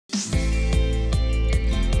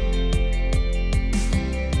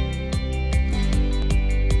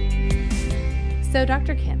So,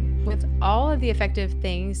 Dr. Kim, with all of the effective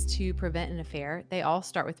things to prevent an affair, they all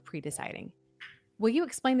start with pre-deciding. Will you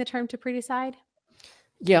explain the term to pre-decide?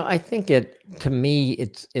 Yeah, I think to me,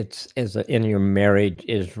 in your marriage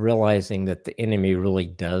is realizing that the enemy really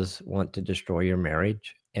does want to destroy your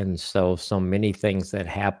marriage. And so many things that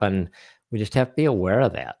happen, we just have to be aware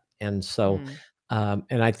of that. Mm,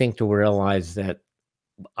 And I think to realize that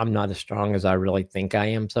I'm not as strong as I really think I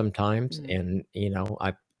am sometimes. mm,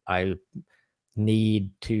 And, I need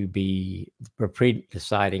to be,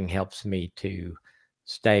 pre-deciding helps me to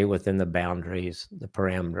stay within the boundaries, the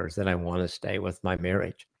parameters that I want to stay with my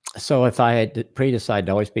marriage. So if I had to pre-decide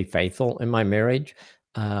to always be faithful in my marriage,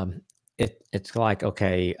 um, it's like,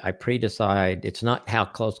 okay, I pre-decide. It's not how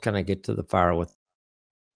close can I get to the fire with,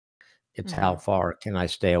 it's how hmm far can I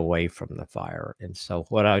stay away from the fire. And so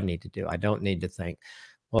what I need to do, I don't need to think,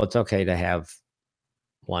 well, it's okay to have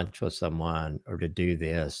lunch with someone or to do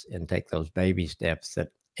this and take those baby steps that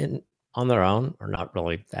on their own are not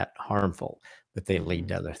really that harmful, but they lead hmm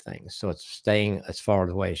to other things. So it's staying as far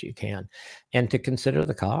away as you can and to consider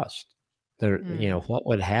the cost. mm, What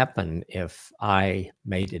would happen if I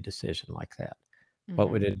made a decision like that?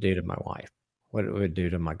 What would hmm it do to my wife? What it would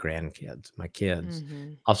do to my grandkids, my kids,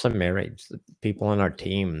 hmm also marriage, the people on our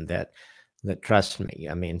team that trust me.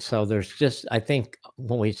 I mean, so there's just, I think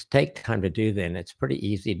when we take time to do then, it's pretty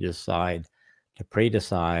easy to decide, to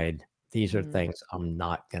pre-decide, these are mm. things I'm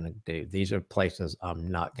not going to do. These are places I'm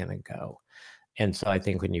not going to go. And so I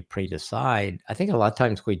think when you pre-decide, I think a lot of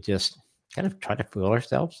times we just kind of try to fool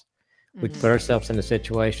ourselves. We Mhm. put ourselves in a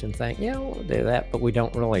situation, think, yeah, we'll do that, but we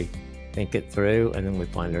don't really think it through. And then we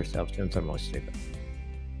find ourselves doing something really stupid.